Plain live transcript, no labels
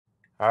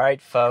All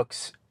right,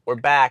 folks, we're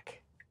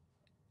back.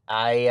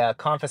 I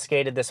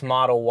confiscated this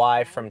Model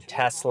Y from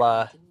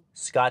Tesla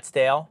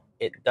Scottsdale.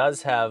 It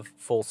does have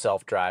full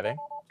self-driving,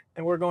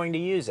 and we're going to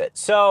use it.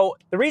 So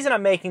the reason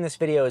I'm making this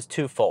video is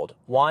twofold.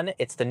 One,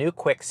 it's the new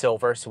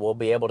Quicksilver, so we'll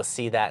be able to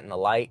see that in the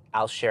light.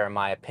 I'll share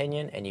my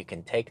opinion, and you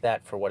can take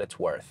that for what it's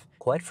worth.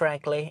 Quite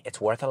frankly, it's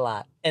worth a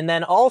lot. And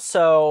then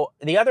also,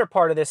 the other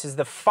part of this is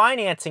the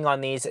financing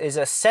on these is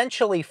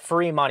essentially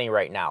free money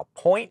right now.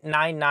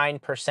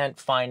 0.99%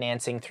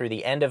 financing through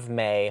the end of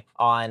May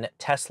on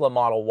Tesla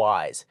Model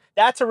Ys.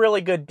 That's a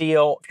really good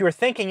deal. If you were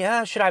thinking,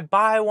 should I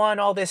buy one,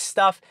 all this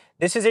stuff,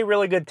 this is a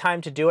really good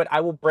time to do it. I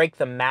will break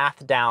the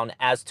math down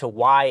as to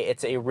why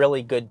it's a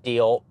really good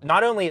deal.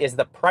 Not only is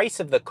the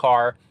price of the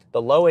car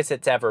the lowest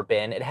it's ever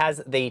been, it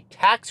has the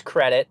tax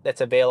credit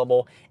that's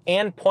available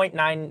and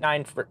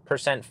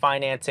 0.99%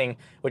 financing,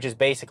 which is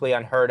basically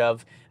unheard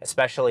of,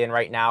 especially in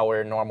right now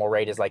where normal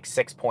rate is like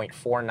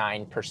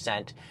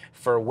 6.49%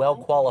 for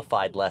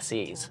well-qualified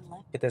lessees.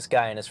 Get this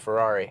guy in his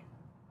Ferrari.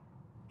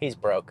 He's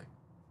broke.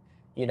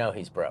 You know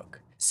he's broke.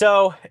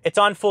 So it's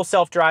on full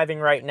self-driving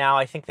right now.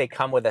 I think they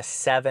come with a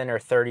 7 or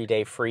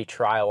 30-day free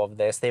trial of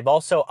this. They've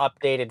also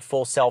updated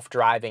full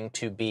self-driving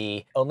to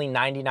be only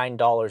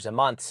 $99 a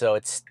month. So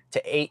it's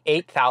to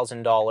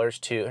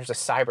 $8,000 to, there's a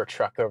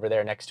Cybertruck over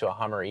there next to a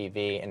Hummer EV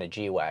and a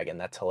G-Wagon.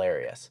 That's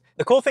hilarious.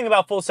 The cool thing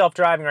about full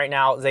self-driving right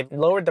now is they've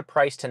lowered the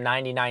price to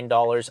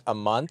 $99 a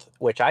month,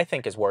 which I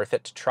think is worth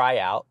it to try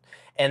out.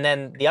 And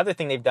then the other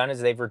thing they've done is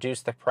they've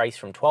reduced the price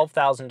from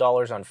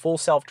 $12,000 on full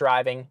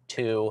self-driving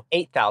to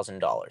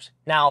 $8,000.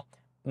 Now,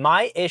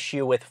 my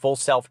issue with full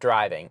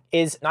self-driving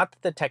is not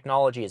that the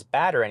technology is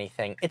bad or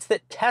anything, it's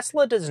that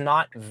Tesla does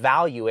not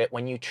value it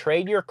when you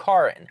trade your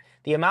car in.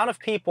 The amount of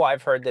people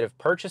I've heard that have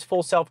purchased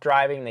full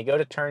self-driving, they go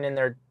to turn in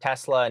their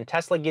Tesla, and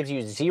Tesla gives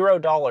you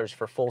 $0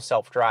 for full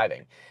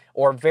self-driving,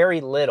 or very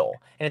little.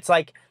 And it's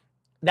like,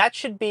 that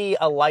should be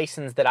a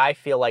license that I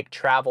feel like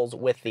travels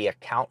with the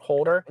account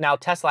holder. Now,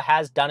 Tesla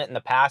has done it in the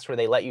past where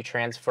they let you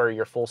transfer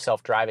your full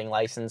self-driving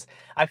license.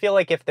 I feel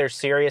like if they're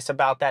serious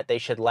about that, they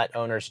should let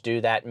owners do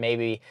that.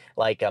 Maybe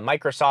like a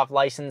Microsoft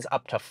license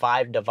up to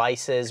 5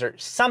 devices or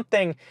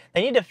something.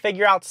 They need to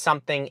figure out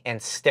something and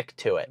stick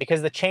to it,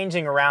 because the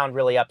changing around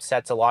really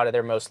upsets a lot of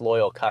their most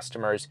loyal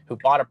customers who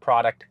bought a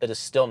product that is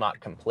still not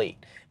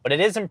complete. But it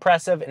is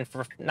impressive, and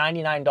for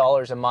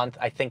 $99 a month,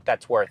 I think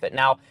that's worth it.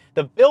 Now,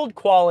 the build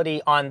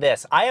quality on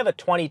this, I have a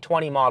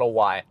 2020 Model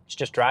Y. It's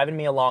just driving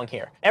me along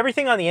here.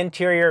 Everything on the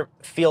interior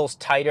feels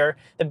tighter.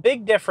 The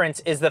big difference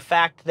is the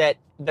fact that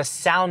the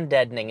sound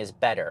deadening is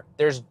better.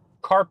 There's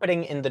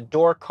carpeting in the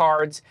door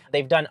cards.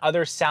 They've done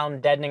other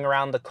sound deadening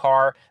around the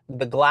car.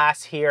 The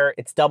glass here,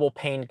 it's double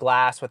paned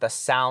glass with a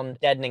sound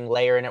deadening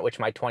layer in it, which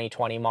my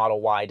 2020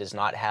 Model Y does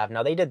not have.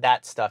 Now, they did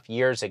that stuff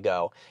years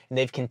ago, and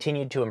they've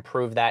continued to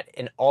improve that,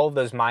 and all of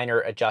those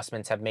minor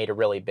adjustments have made a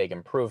really big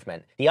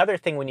improvement. The other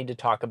thing we need to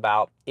talk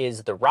about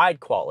is the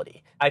ride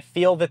quality. I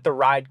feel that the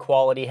ride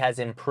quality has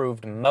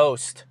improved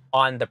most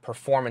on the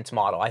performance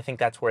model. I think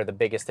that's where the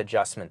biggest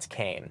adjustments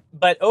came.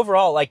 But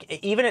overall, like,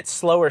 even at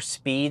slower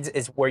speeds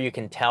is where you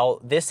can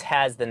tell. This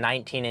has the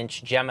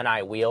 19-inch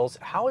Gemini wheels.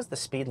 How is the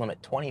speed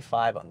limit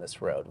 25 on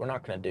this road? We're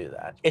not gonna do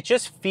that. It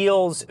just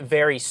feels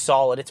very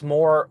solid. It's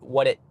more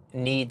what it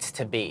needs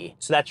to be.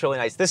 So that's really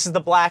nice. This is the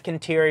black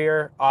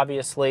interior,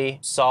 obviously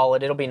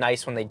solid. It'll be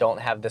nice when they don't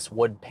have this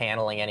wood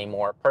paneling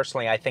anymore.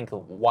 Personally, I think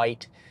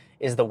white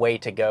is the way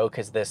to go,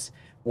 because this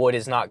wood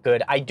is not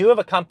good. I do have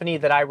a company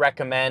that I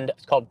recommend.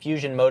 It's called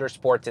Fusion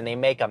Motorsports, and they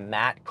make a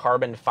matte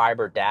carbon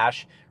fiber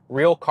dash.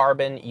 Real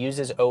Carbon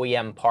uses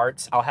OEM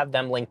parts. I'll have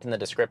them linked in the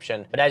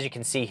description. But as you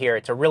can see here,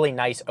 it's a really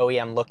nice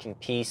OEM looking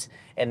piece,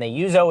 and they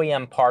use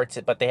OEM parts,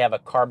 but they have a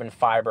carbon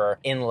fiber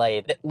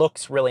inlay that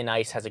looks really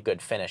nice, has a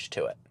good finish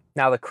to it.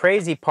 Now, the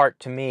crazy part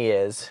to me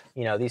is,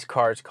 you know, these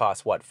cars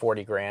cost, what,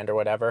 40 grand or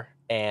whatever,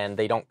 and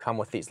they don't come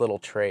with these little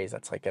trays.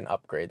 That's like an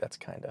upgrade. That's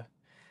kind of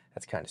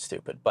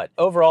stupid. But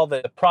overall,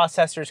 the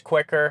processor's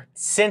quicker.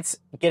 Since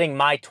getting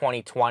my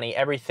 2020,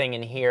 everything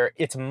in here,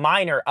 it's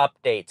minor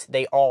updates.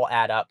 They all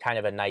add up, kind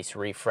of a nice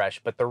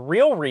refresh. But the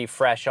real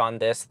refresh on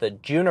this, the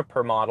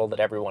Juniper model that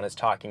everyone is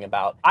talking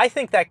about, I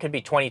think that could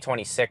be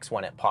 2026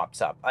 when it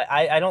pops up.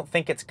 I don't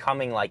think it's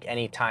coming like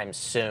anytime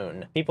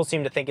soon. People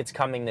seem to think it's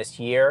coming this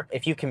year.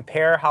 If you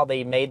compare how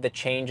they made the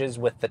changes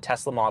with the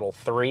Tesla Model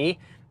 3,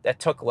 that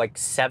took like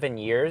 7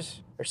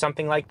 years or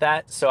something like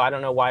that. So I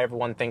don't know why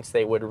everyone thinks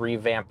they would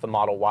revamp the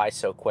Model Y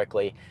so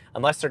quickly,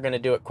 unless they're going to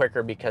do it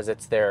quicker because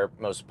it's their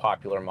most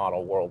popular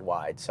model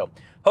worldwide. So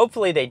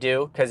hopefully they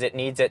do, because it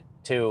needs it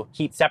to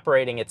keep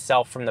separating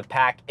itself from the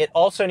pack. It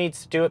also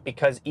needs to do it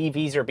because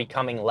EVs are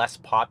becoming less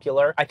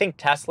popular. I think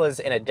Tesla's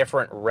in a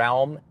different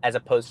realm as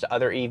opposed to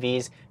other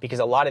EVs, because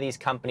a lot of these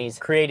companies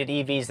created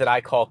EVs that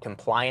I call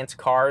compliance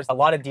cars. A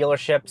lot of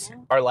dealerships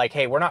are like,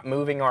 hey, we're not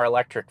moving our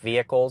electric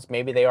vehicles.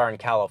 Maybe they are in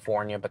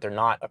California, but they're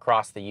not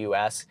across the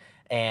US.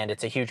 And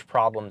it's a huge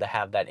problem to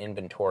have that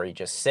inventory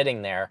just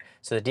sitting there.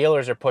 So the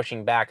dealers are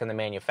pushing back on the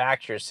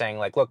manufacturers saying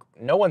like, look,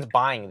 no one's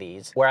buying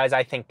these. Whereas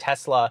I think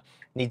Tesla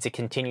needs to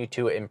continue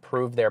to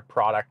improve their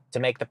product to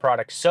make the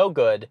product so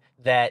good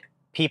that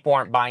people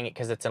aren't buying it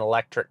because it's an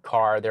electric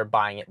car. They're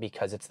buying it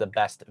because it's the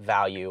best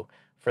value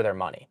for their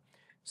money.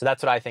 So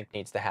that's what I think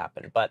needs to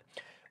happen. But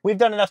we've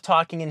done enough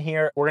talking in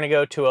here. We're going to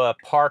go to a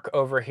park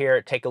over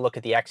here, take a look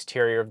at the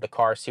exterior of the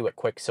car, see what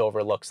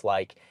quicksilver looks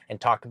like,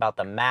 and talk about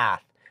the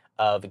math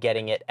of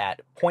getting it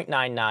at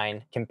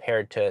 0.99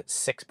 compared to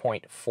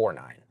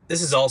 6.49.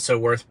 This is also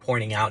worth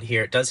pointing out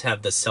here. It does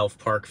have the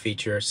self-park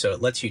feature, so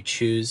it lets you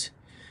choose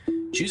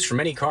from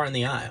any car in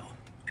the aisle.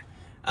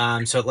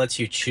 So it lets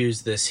you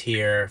choose this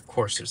here. Of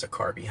course, there's a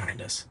car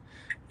behind us.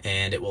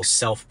 And it will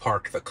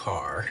self-park the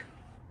car.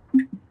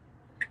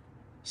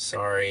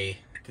 Sorry,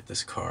 get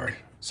this car.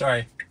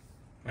 Sorry,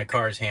 my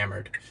car is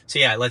hammered. So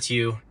yeah, it lets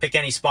you pick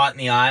any spot in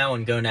the aisle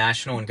and go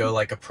national and go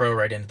like a pro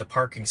right into the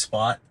parking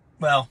spot.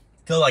 Well,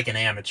 go like an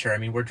amateur. I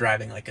mean, we're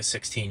driving like a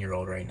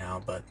 16-year-old right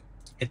now, but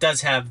it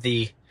does have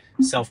the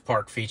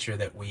self-park feature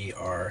that we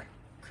are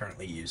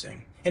currently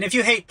using. And if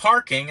you hate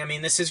parking, I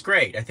mean, this is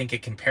great. I think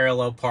it can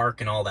parallel park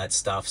and all that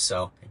stuff.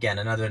 So again,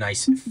 another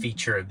nice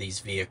feature of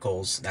these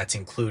vehicles that's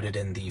included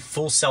in the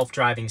full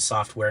self-driving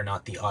software,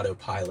 not the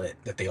autopilot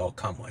that they all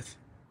come with.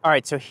 All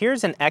right, so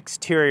here's an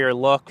exterior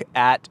look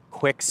at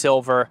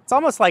quicksilver. It's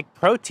almost like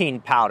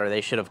protein powder,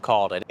 they should have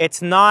called it.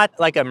 It's not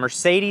like a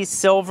Mercedes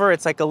silver.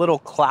 It's like a little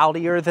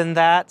cloudier than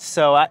that.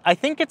 So I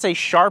think it's a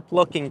sharp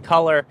looking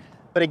color.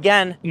 But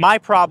again, my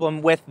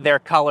problem with their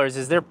colors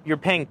is you're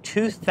paying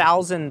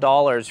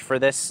 $2,000 for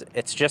this.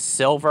 It's just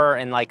silver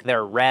and like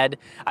they're red.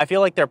 I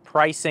feel like their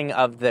pricing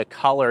of the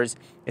colors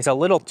is a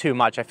little too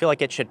much. I feel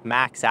like it should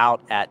max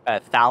out at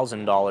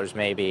 $1,000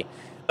 maybe.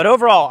 But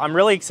overall, I'm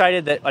really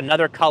excited that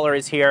another color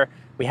is here.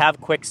 We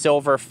have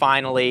quicksilver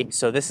finally.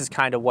 So this is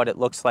kind of what it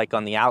looks like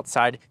on the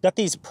outside. Got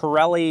these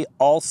Pirelli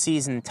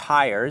all-season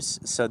tires.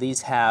 So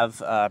these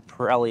have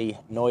Pirelli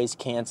noise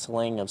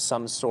canceling of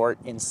some sort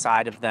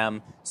inside of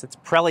them. So it's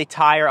Pirelli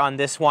tire on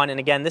this one. And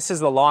again, this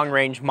is the long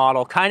range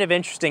model. Kind of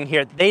interesting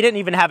here. They didn't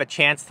even have a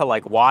chance to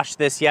like wash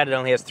this yet. It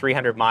only has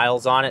 300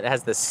 miles on it. It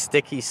has this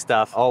sticky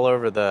stuff all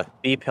over the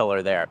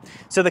B-pillar there.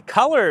 So the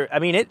color, I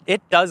mean,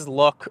 it does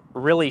look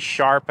really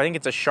sharp. I think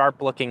it's a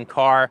sharp looking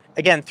car.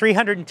 Again,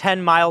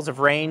 310 miles of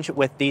range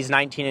with these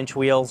 19-inch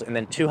wheels, and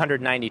then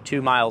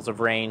 292 miles of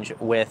range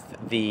with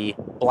the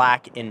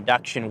black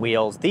induction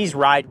wheels. These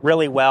ride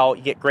really well.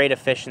 You get great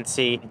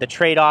efficiency. The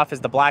trade-off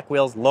is the black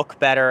wheels look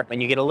better,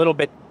 and you get a little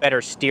bit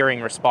better steering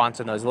response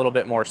in those, a little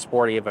bit more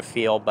sporty of a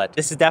feel. But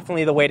this is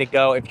definitely the way to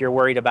go if you're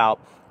worried about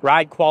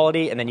ride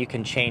quality, and then you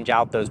can change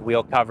out those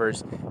wheel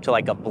covers to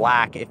like a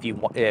black if you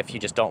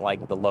just don't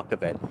like the look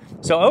of it.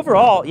 So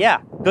overall, yeah,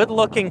 good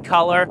looking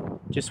color.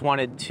 Just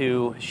wanted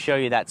to show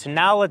you that. So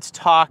now let's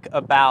talk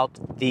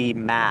about the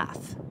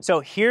math. So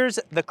here's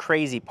the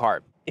crazy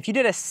part. If you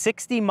did a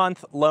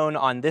 60-month loan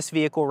on this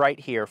vehicle right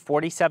here,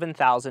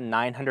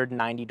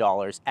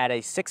 $47,990 at a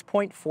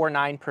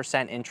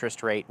 6.49%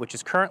 interest rate, which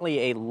is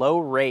currently a low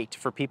rate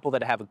for people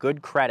that have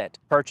good credit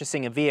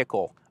purchasing a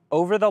vehicle,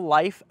 over the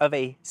life of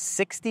a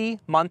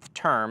 60-month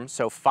term,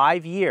 so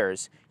 5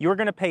 years, you're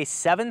gonna pay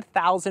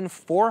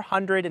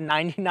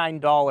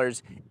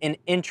 $7,499 in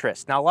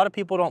interest. Now, a lot of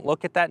people don't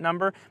look at that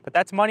number, but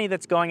that's money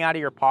that's going out of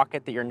your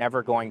pocket that you're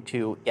never going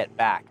to get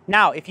back.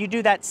 Now, if you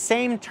do that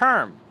same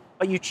term,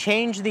 but you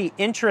change the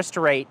interest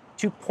rate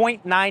to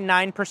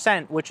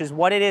 0.99%, which is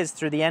what it is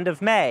through the end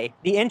of May,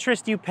 the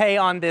interest you pay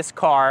on this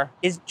car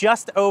is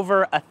just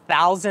over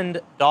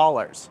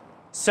 $1,000.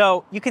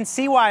 So you can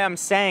see why I'm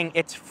saying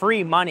it's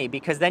free money,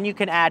 because then you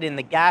can add in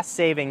the gas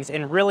savings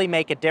and really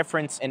make a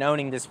difference in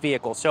owning this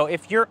vehicle. So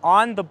if you're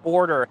on the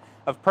border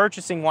of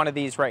purchasing one of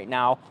these right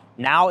now,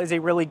 now is a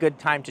really good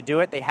time to do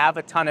it. They have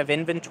a ton of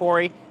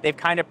inventory. They've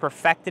kind of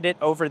perfected it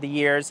over the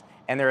years,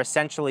 and they're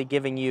essentially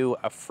giving you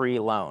a free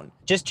loan.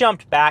 Just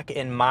jumped back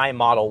in my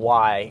Model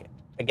Y.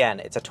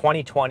 Again, it's a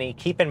 2020.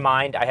 Keep in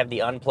mind, I have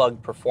the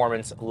Unplugged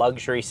Performance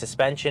Luxury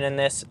suspension in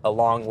this,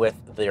 along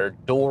with their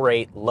dual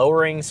rate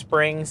lowering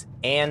springs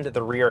and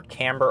the rear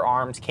camber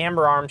arms.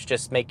 Camber arms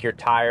just make your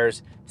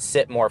tires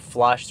sit more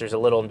flush. There's a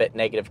little bit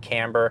negative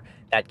camber.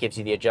 That gives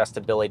you the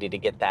adjustability to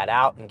get that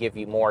out and give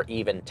you more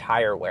even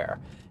tire wear.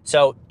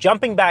 So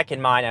jumping back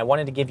in mind, I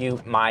wanted to give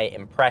you my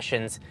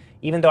impressions,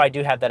 even though I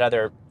do have that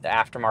other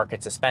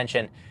aftermarket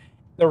suspension.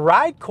 The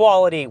ride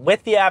quality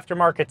with the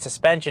aftermarket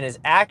suspension is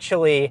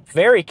actually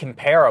very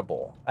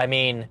comparable. I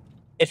mean,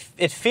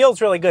 it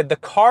feels really good. The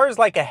car is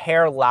like a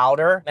hair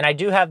louder, and I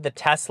do have the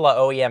Tesla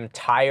OEM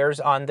tires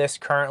on this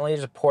currently.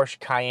 There's a Porsche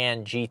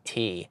Cayenne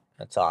GT.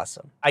 That's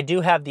awesome. I do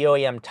have the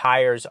OEM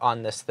tires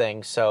on this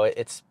thing, so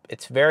it's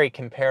very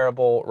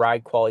comparable.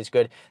 Ride quality is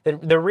good.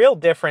 The real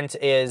difference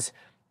is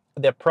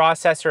the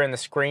processor and the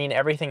screen.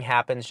 Everything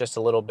happens just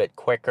a little bit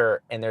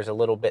quicker, and there's a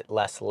little bit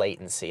less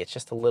latency. It's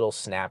just a little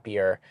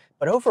snappier.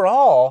 But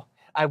overall,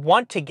 I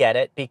want to get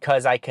it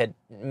because I could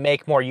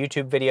make more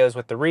YouTube videos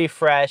with the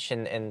refresh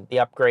and the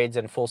upgrades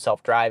and full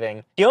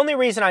self-driving. The only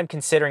reason I'm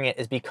considering it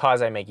is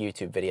because I make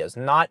YouTube videos,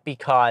 not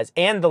because,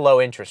 and the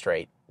low interest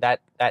rate, that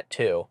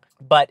too.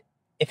 But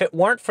if it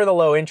weren't for the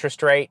low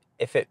interest rate,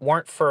 if it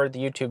weren't for the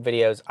YouTube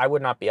videos, I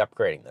would not be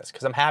upgrading this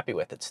because I'm happy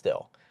with it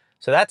still.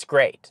 So that's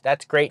great.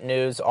 That's great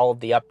news. All of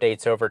the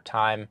updates over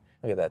time.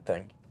 Look at that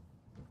thing.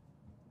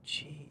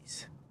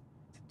 Jeez.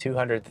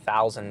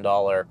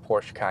 $200,000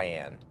 Porsche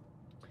Cayenne.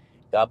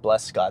 God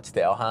bless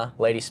Scottsdale, huh?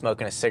 Lady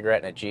smoking a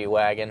cigarette in a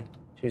G-Wagon.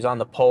 She was on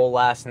the pole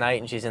last night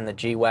and she's in the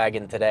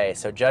G-Wagon today.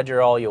 So judge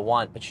her all you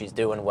want, but she's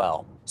doing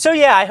well. So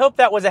yeah, I hope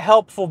that was a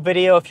helpful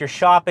video if you're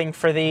shopping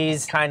for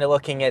these, kind of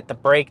looking at the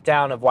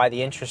breakdown of why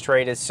the interest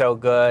rate is so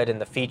good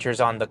and the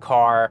features on the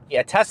car.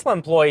 Yeah, Tesla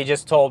employee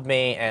just told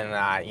me,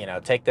 and you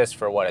know, take this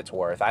for what it's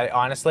worth.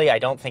 Honestly, I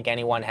don't think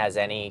anyone has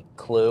any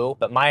clue,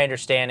 but my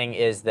understanding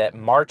is that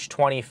March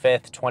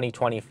 25th,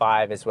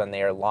 2025 is when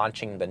they are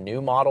launching the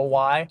new Model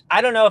Y.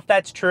 I don't know if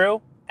that's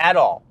true at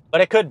all,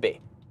 but it could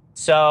be.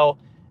 So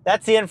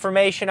that's the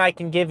information I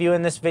can give you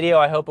in this video.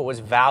 I hope it was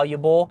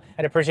valuable.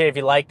 I'd appreciate it if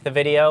you liked the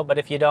video, but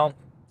if you don't,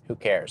 who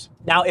cares?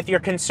 Now, if you're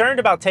concerned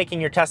about taking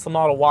your Tesla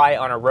Model Y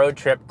on a road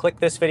trip, click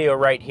this video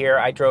right here.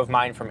 I drove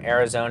mine from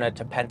Arizona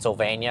to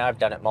Pennsylvania. I've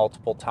done it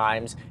multiple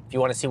times. If you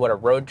want to see what a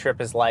road trip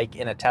is like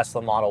in a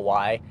Tesla Model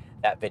Y,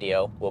 that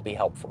video will be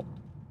helpful.